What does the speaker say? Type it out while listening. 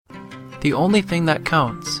The only thing that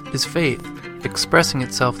counts is faith, expressing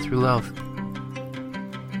itself through love.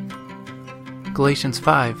 Galatians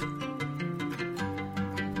 5,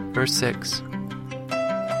 verse 6.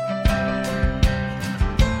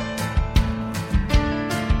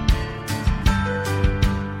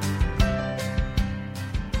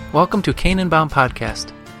 Welcome to Canaan Bound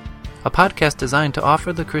Podcast, a podcast designed to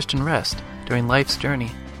offer the Christian rest during life's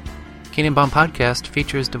journey. Canaan Bound Podcast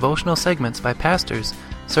features devotional segments by pastors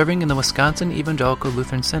serving in the Wisconsin Evangelical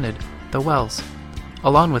Lutheran Synod, the WELS,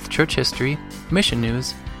 along with church history, mission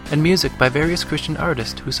news, and music by various Christian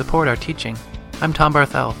artists who support our teaching. I'm Tom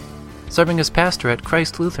Barthel, serving as pastor at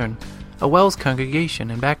Christ Lutheran, a WELS congregation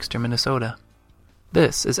in Baxter, Minnesota.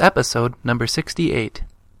 This is episode number 68.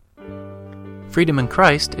 Freedom in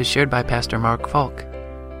Christ is shared by Pastor Mark Falk.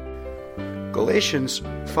 Galatians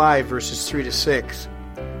 5 verses 3 to 6.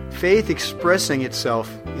 Faith expressing itself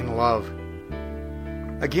in love.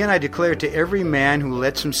 Again, I declare to every man who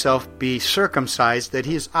lets himself be circumcised that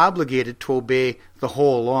he is obligated to obey the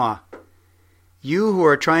whole law. You who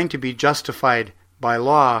are trying to be justified by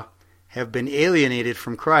law have been alienated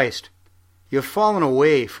from Christ. You have fallen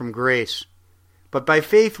away from grace. But by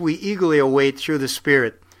faith we eagerly await through the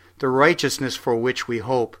Spirit the righteousness for which we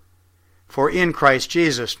hope. For in Christ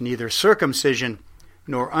Jesus neither circumcision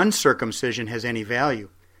nor uncircumcision has any value.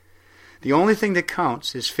 The only thing that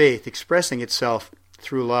counts is faith expressing itself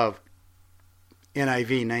through love.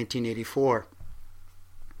 NIV 1984.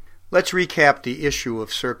 Let's recap the issue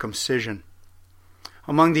of circumcision.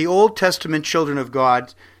 Among the Old Testament children of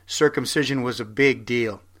God, circumcision was a big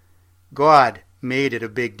deal. God made it a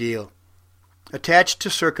big deal. Attached to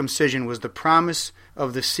circumcision was the promise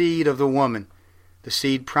of the seed of the woman, the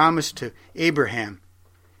seed promised to Abraham.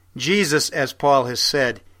 Jesus, as Paul has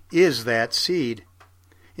said, is that seed.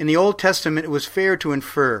 In the Old Testament, it was fair to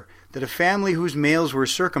infer that a family whose males were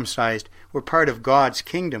circumcised were part of God's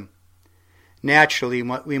kingdom. Naturally,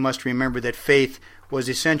 we must remember that faith was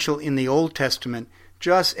essential in the Old Testament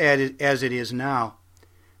just as it is now.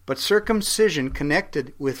 But circumcision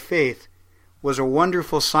connected with faith was a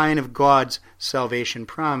wonderful sign of God's salvation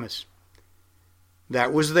promise.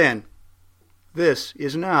 That was then. This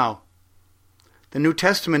is now. The New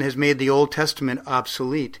Testament has made the Old Testament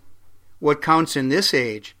obsolete. What counts in this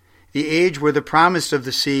age, the age where the promise of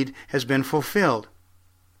the seed has been fulfilled?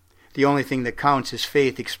 The only thing that counts is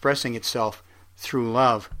faith expressing itself through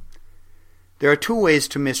love. There are two ways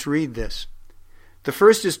to misread this. The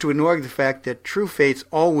first is to ignore the fact that true faith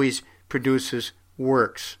always produces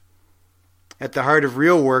works. At the heart of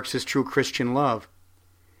real works is true Christian love.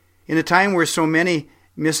 In a time where so many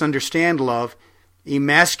misunderstand love,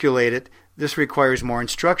 emasculate it, this requires more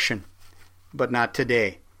instruction. But not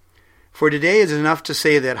today. For today it is enough to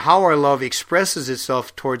say that how our love expresses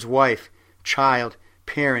itself towards wife, child,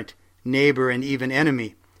 parent, neighbor, and even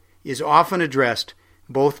enemy is often addressed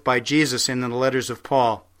both by Jesus and in the letters of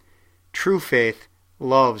Paul. True faith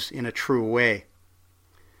loves in a true way.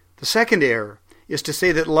 The second error is to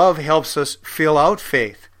say that love helps us fill out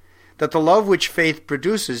faith, that the love which faith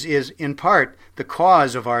produces is, in part, the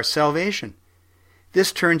cause of our salvation.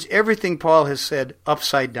 This turns everything Paul has said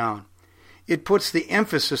upside down. It puts the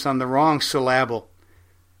emphasis on the wrong syllable.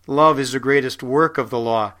 Love is the greatest work of the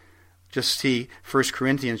law. Just see 1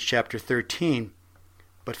 Corinthians chapter 13.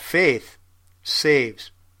 But faith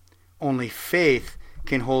saves. Only faith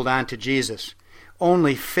can hold on to Jesus.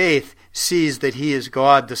 Only faith sees that he is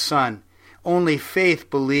God the Son. Only faith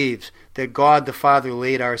believes that God the Father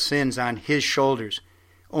laid our sins on his shoulders.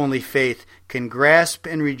 Only faith can grasp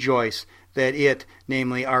and rejoice that it,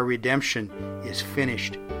 namely our redemption, is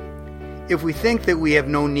finished. If we think that we have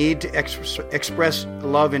no need to express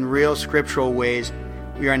love in real scriptural ways,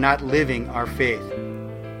 we are not living our faith.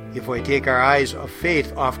 If we take our eyes of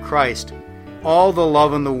faith off Christ, all the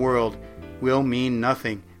love in the world will mean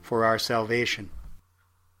nothing for our salvation.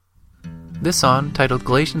 This song, titled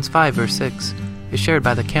Galatians 5 verse 6, is shared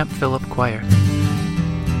by the Camp Philip Choir.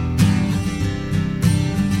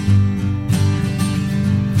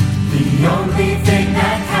 The only thing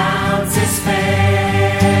that counts is faith,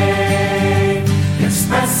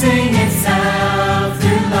 expressing itself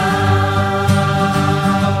through love.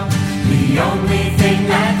 The only thing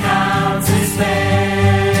that counts is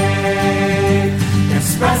faith,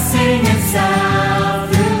 expressing itself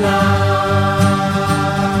through love.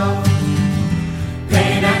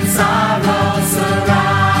 Pain and sorrow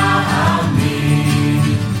surround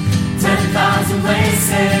me, 10,000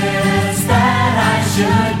 places that I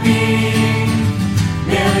should be.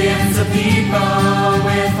 Millions of people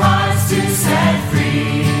with hearts to set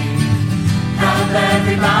free. Help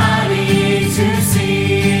everybody to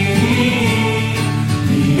see.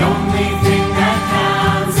 The only thing that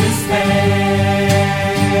counts is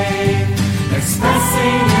faith,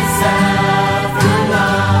 expressing itself through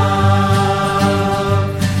love.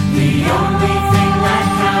 The only thing that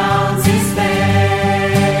counts is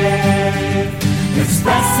faith,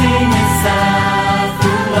 expressing itself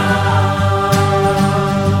through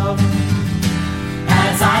love.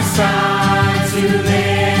 As I strive to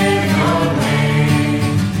live your way,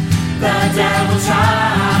 the devil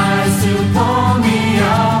tries to pull me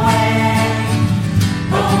away.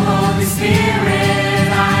 Oh, Holy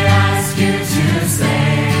Spirit, I ask you to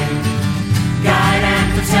stay, guide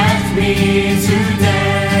and protect me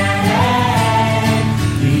today.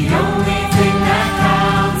 The only thing that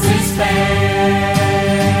counts is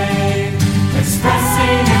faith,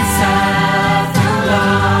 expressing itself through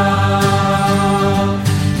love.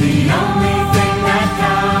 The only thing that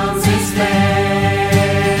counts is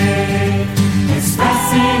faith,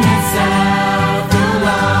 expressing itself through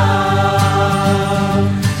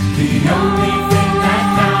love. The only thing that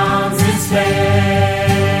counts is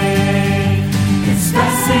faith,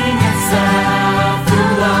 expressing itself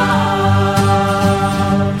through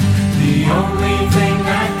love. The only thing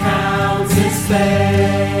that counts is faith.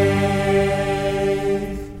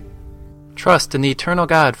 Trust in the eternal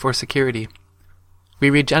God for security. We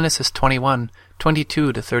read Genesis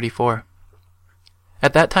 21:22-34.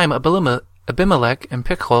 At that time Abimelech and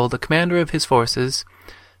Pichol, the commander of his forces,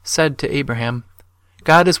 said to Abraham,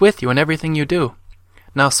 God is with you in everything you do.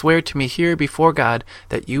 Now swear to me here before God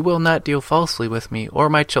that you will not deal falsely with me, or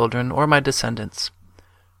my children, or my descendants.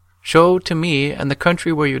 Show to me and the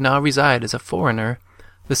country where you now reside as a foreigner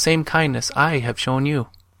the same kindness I have shown you.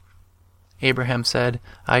 Abraham said,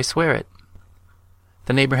 I swear it.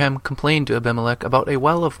 Then Abraham complained to Abimelech about a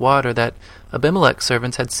well of water that Abimelech's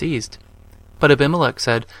servants had seized. But Abimelech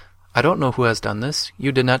said, I don't know who has done this.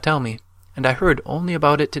 You did not tell me, and I heard only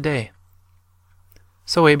about it today.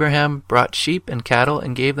 So Abraham brought sheep and cattle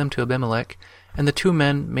and gave them to Abimelech, and the two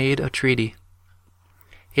men made a treaty.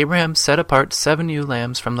 Abraham set apart 7 ewe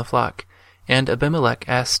lambs from the flock, and Abimelech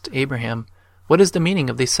asked Abraham, What is the meaning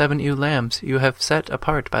of these 7 ewe lambs you have set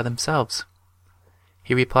apart by themselves?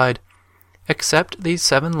 He replied, Accept these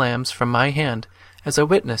 7 lambs from my hand as a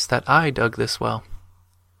witness that I dug this well.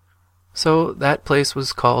 So that place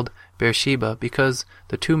was called Beersheba, because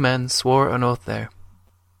the 2 men swore an oath there.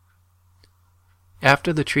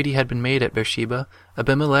 After the treaty had been made at Beersheba,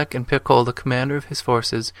 Abimelech and Pichol, the commander of his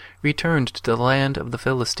forces, returned to the land of the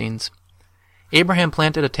Philistines. Abraham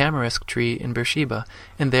planted a tamarisk tree in Beersheba,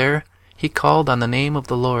 and there he called on the name of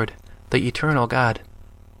the Lord, the eternal God.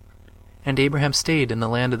 And Abraham stayed in the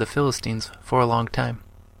land of the Philistines for a long time.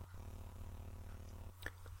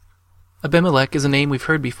 Abimelech is a name we've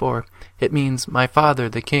heard before. It means, my father,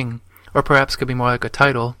 the king, or perhaps could be more like a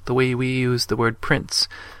title, the way we use the word prince.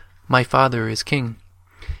 My father is king.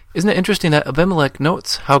 Isn't it interesting that Abimelech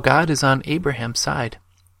notes how God is on Abraham's side?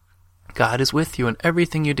 God is with you in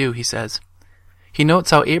everything you do, he says. He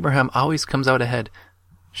notes how Abraham always comes out ahead.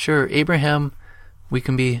 Sure, Abraham, we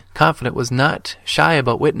can be confident, was not shy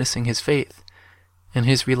about witnessing his faith and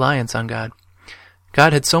his reliance on God.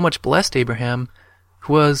 God had so much blessed Abraham,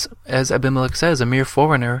 who was, as Abimelech says, a mere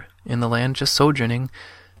foreigner in the land, just sojourning,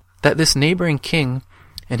 that this neighboring king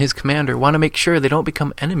and his commander want to make sure they don't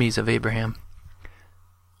become enemies of Abraham,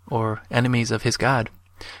 or enemies of his God.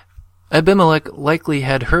 Abimelech likely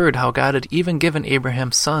had heard how God had even given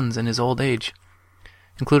Abraham sons in his old age,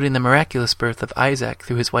 including the miraculous birth of Isaac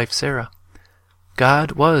through his wife Sarah.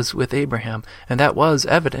 God was with Abraham, and that was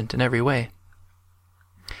evident in every way.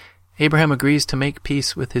 Abraham agrees to make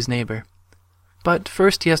peace with his neighbor. But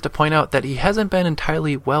first he has to point out that he hasn't been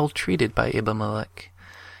entirely well treated by Abimelech.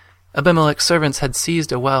 Abimelech's servants had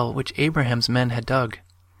seized a well which Abraham's men had dug.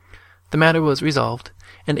 The matter was resolved,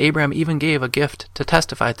 and Abraham even gave a gift to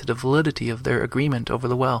testify to the validity of their agreement over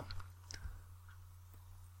the well.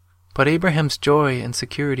 But Abraham's joy and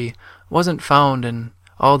security wasn't found in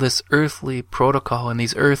all this earthly protocol and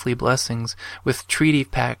these earthly blessings with treaty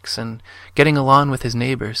pacts and getting along with his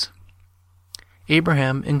neighbors.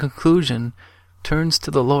 Abraham, in conclusion, turns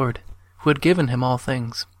to the Lord, who had given him all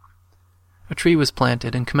things. A tree was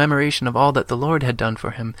planted in commemoration of all that the Lord had done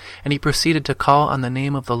for him, and he proceeded to call on the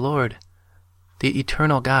name of the Lord, the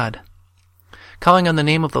eternal God. Calling on the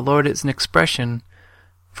name of the Lord is an expression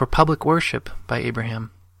for public worship by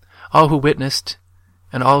Abraham. All who witnessed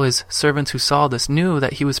and all his servants who saw this knew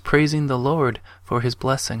that he was praising the Lord for his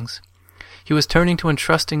blessings. He was turning to and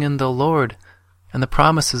trusting in the Lord and the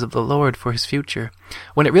promises of the Lord for his future.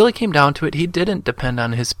 When it really came down to it, he didn't depend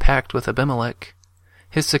on his pact with Abimelech.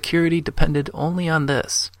 His security depended only on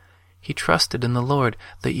this. He trusted in the Lord,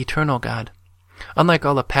 the eternal God. Unlike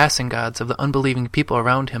all the passing gods of the unbelieving people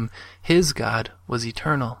around him, his God was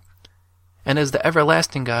eternal. And as the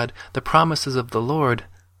everlasting God, the promises of the Lord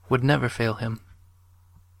would never fail him.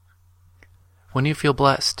 When you feel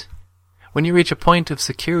blessed, when you reach a point of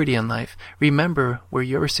security in life, remember where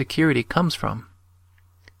your security comes from.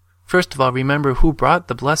 First of all, remember who brought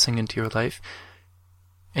the blessing into your life,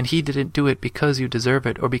 and he didn't do it because you deserve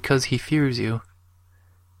it or because he fears you.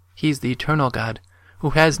 He's the eternal God,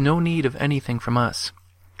 who has no need of anything from us.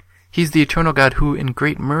 He's the eternal God who, in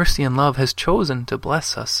great mercy and love, has chosen to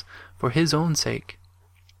bless us for his own sake.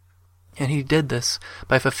 And he did this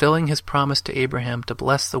by fulfilling his promise to Abraham to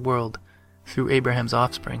bless the world through Abraham's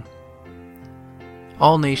offspring.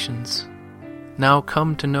 All nations now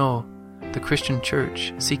come to know the Christian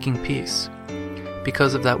church seeking peace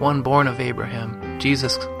because of that one born of Abraham,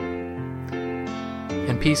 Jesus.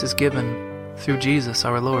 And peace is given through Jesus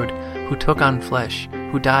our Lord, who took on flesh,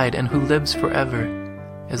 who died, and who lives forever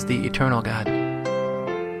as the eternal God.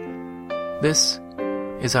 This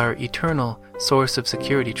is our eternal source of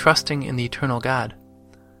security, trusting in the eternal God.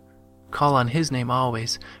 Call on his name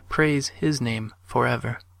always, praise his name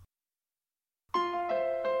forever.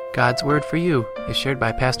 God's Word for You is shared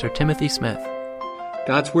by Pastor Timothy Smith.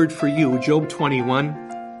 God's Word for You, Job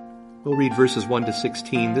 21. We'll read verses 1 to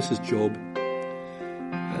 16. This is Job.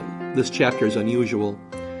 This chapter is unusual.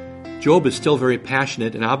 Job is still very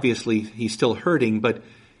passionate, and obviously he's still hurting, but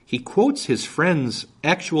he quotes his friends'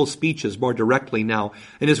 actual speeches more directly now,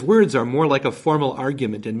 and his words are more like a formal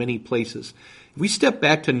argument in many places. If we step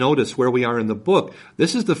back to notice where we are in the book,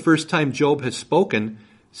 this is the first time Job has spoken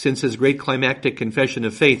since his great climactic confession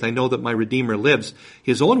of faith, I know that my Redeemer lives.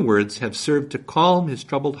 His own words have served to calm his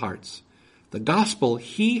troubled hearts. The gospel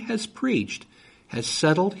he has preached has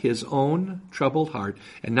settled his own troubled heart,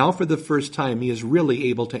 and now for the first time he is really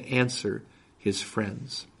able to answer his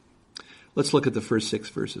friends. Let's look at the first 6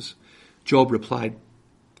 verses. Job replied,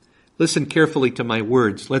 "Listen carefully to my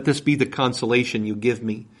words. Let this be the consolation you give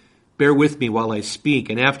me. Bear with me while I speak,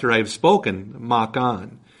 and after I have spoken, mock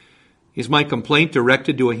on. Is my complaint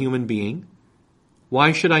directed to a human being?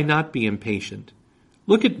 Why should I not be impatient?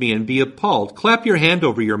 Look at me and be appalled. Clap your hand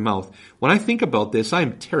over your mouth. When I think about this, I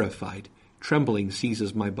am terrified. Trembling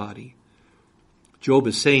seizes my body." Job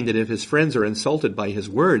is saying that if his friends are insulted by his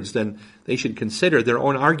words, then they should consider their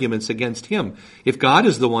own arguments against him. If God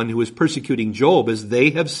is the one who is persecuting Job, as they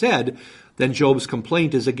have said, then Job's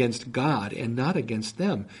complaint is against God and not against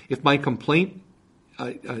them. If my complaint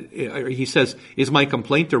he says, is my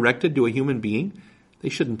complaint directed to a human being? They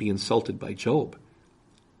shouldn't be insulted by Job.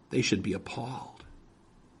 They should be appalled.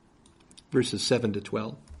 Verses 7 to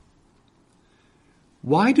 12.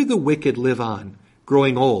 Why do the wicked live on,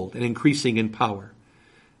 growing old and increasing in power?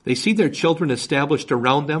 They see their children established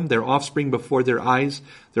around them, their offspring before their eyes.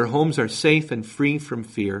 Their homes are safe and free from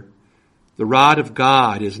fear. The rod of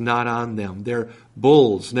God is not on them. Their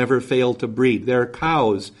bulls never fail to breed. Their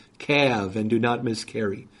cows calve and do not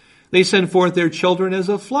miscarry. They send forth their children as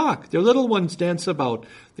a flock. Their little ones dance about.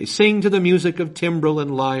 They sing to the music of timbrel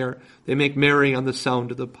and lyre. They make merry on the sound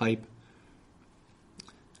of the pipe.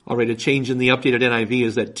 All right, a change in the updated NIV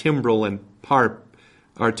is that timbrel and harp,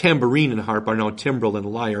 or tambourine and harp are now timbrel and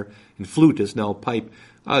lyre, and flute is now pipe.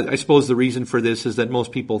 I suppose the reason for this is that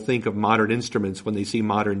most people think of modern instruments when they see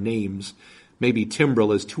modern names. Maybe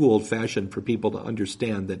timbrel is too old-fashioned for people to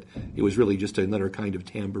understand that it was really just another kind of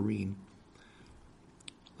tambourine.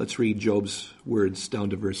 Let's read Job's words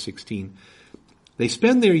down to verse 16. They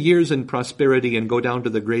spend their years in prosperity and go down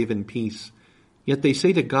to the grave in peace. Yet they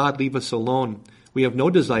say to God, leave us alone. We have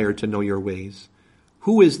no desire to know your ways.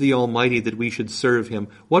 Who is the Almighty that we should serve him?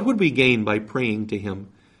 What would we gain by praying to him?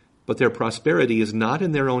 But their prosperity is not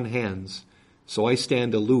in their own hands. So I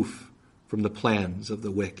stand aloof from the plans of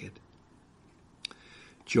the wicked.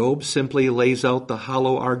 Job simply lays out the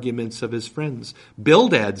hollow arguments of his friends.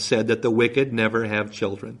 Bildad said that the wicked never have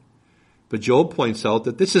children. But Job points out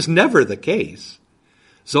that this is never the case.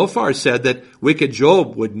 Zophar said that wicked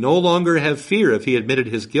Job would no longer have fear if he admitted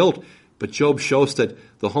his guilt, but Job shows that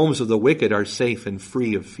the homes of the wicked are safe and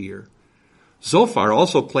free of fear. Zophar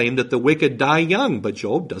also claimed that the wicked die young, but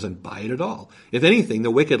Job doesn't buy it at all. If anything,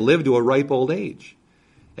 the wicked live to a ripe old age.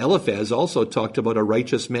 Eliphaz also talked about a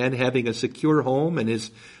righteous man having a secure home and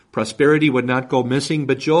his prosperity would not go missing,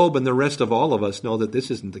 but Job and the rest of all of us know that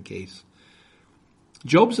this isn't the case.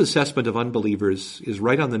 Job's assessment of unbelievers is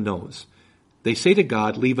right on the nose. They say to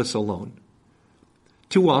God, leave us alone.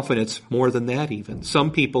 Too often it's more than that even.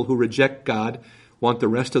 Some people who reject God want the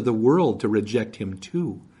rest of the world to reject him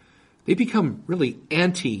too. They become really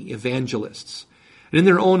anti-evangelists. And in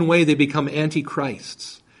their own way, they become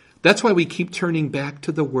antichrists. That's why we keep turning back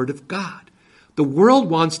to the Word of God. The world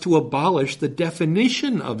wants to abolish the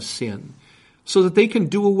definition of sin so that they can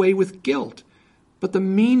do away with guilt. But the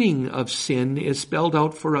meaning of sin is spelled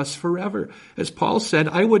out for us forever. As Paul said,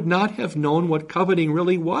 I would not have known what coveting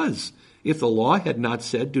really was if the law had not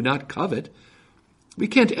said, do not covet. We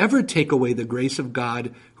can't ever take away the grace of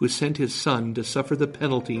God who sent his Son to suffer the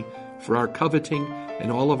penalty for our coveting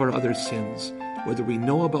and all of our other sins, whether we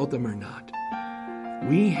know about them or not.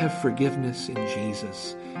 We have forgiveness in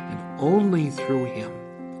Jesus, and only through him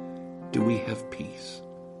do we have peace.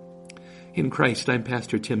 In Christ, I'm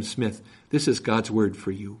Pastor Tim Smith. This is God's Word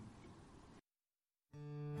for you.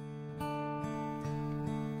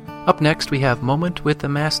 Up next, we have Moment with the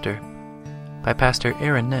Master by Pastor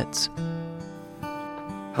Aaron Nitz.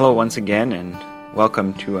 Hello once again, and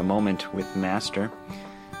welcome to A Moment with the Master.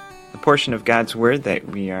 The portion of God's Word that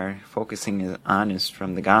we are focusing on is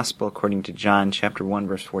from the Gospel according to John chapter 1,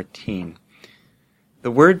 verse 14.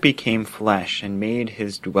 The Word became flesh and made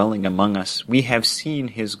his dwelling among us. We have seen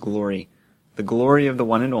his glory, the glory of the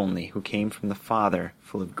one and only who came from the Father,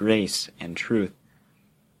 full of grace and truth.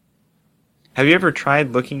 Have you ever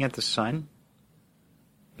tried looking at the sun?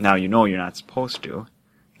 Now you know you're not supposed to.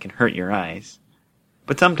 It can hurt your eyes.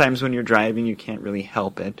 But sometimes when you're driving, you can't really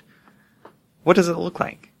help it. What does it look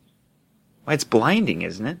like? Why, it's blinding,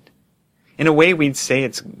 isn't it? In a way, we'd say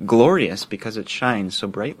it's glorious because it shines so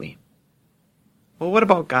brightly. Well, what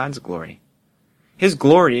about God's glory? His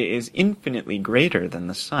glory is infinitely greater than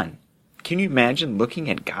the sun. Can you imagine looking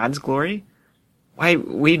at God's glory? Why,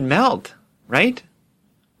 we'd melt, right?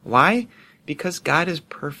 Why? Because God is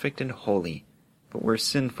perfect and holy, but we're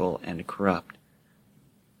sinful and corrupt.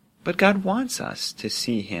 But God wants us to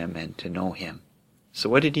see him and to know him. So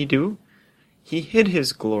what did he do? He hid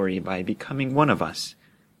his glory by becoming one of us,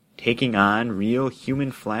 taking on real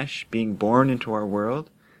human flesh, being born into our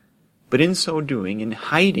world. But in so doing, in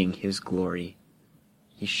hiding his glory,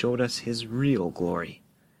 he showed us his real glory.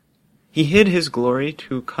 He hid his glory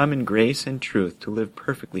to come in grace and truth, to live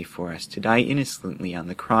perfectly for us, to die innocently on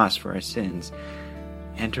the cross for our sins,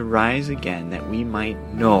 and to rise again that we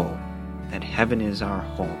might know that heaven is our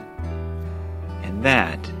home. And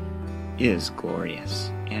that is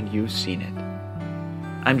glorious, and you've seen it.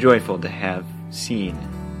 I'm joyful to have seen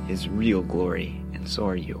his real glory, and so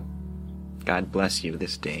are you. God bless you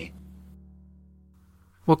this day.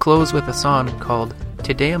 We'll close with a song called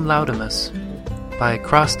Te Deum Laudamus by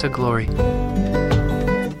Cross to Glory. To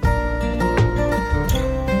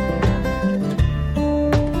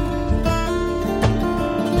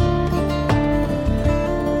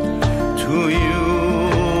you,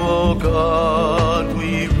 O God,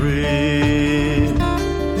 we raise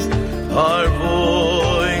our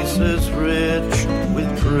voices rich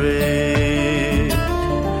with praise.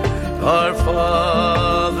 Our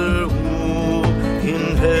Father who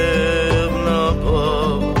in heaven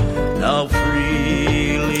above now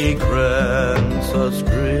freely grants us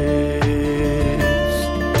grace.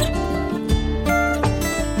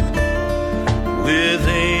 With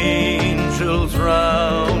angels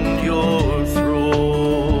round your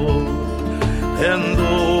throne, and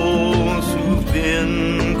those who've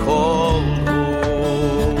been called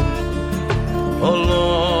home,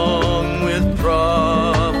 along with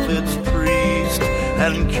prophets, priests,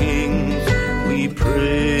 and kings, we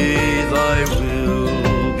pray thy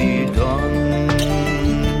will be done.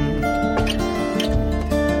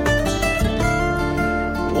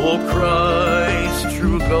 O Christ,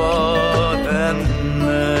 true God and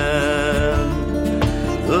man,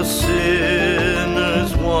 the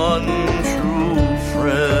sinner's one true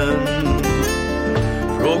friend,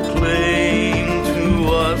 proclaim to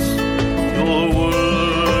us your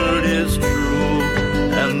word is true,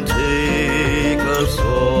 and take us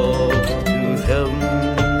all to heaven.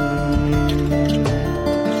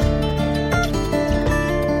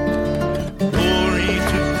 Glory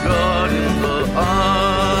to God in the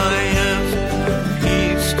highest,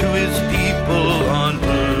 peace to his people on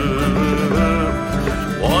earth,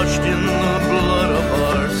 washed in the blood of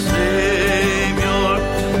our Savior,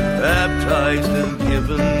 baptized and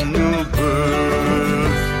given new birth.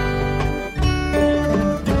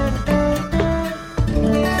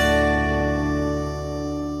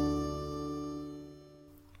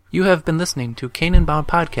 You have been listening to Canaan Bound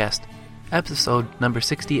Podcast, episode number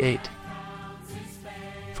 68.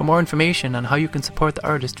 For more information on how you can support the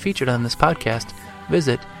artist featured on this podcast,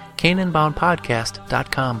 visit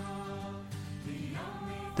CanaanBoundPodcast.com.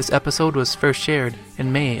 This episode was first shared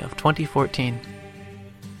in May of 2014.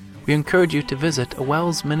 We encourage you to visit a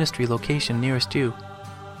Wells Ministry location nearest you.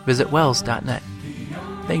 Visit wells.net.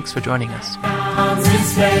 Thanks for joining us.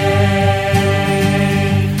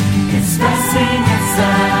 Expressing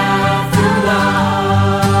itself.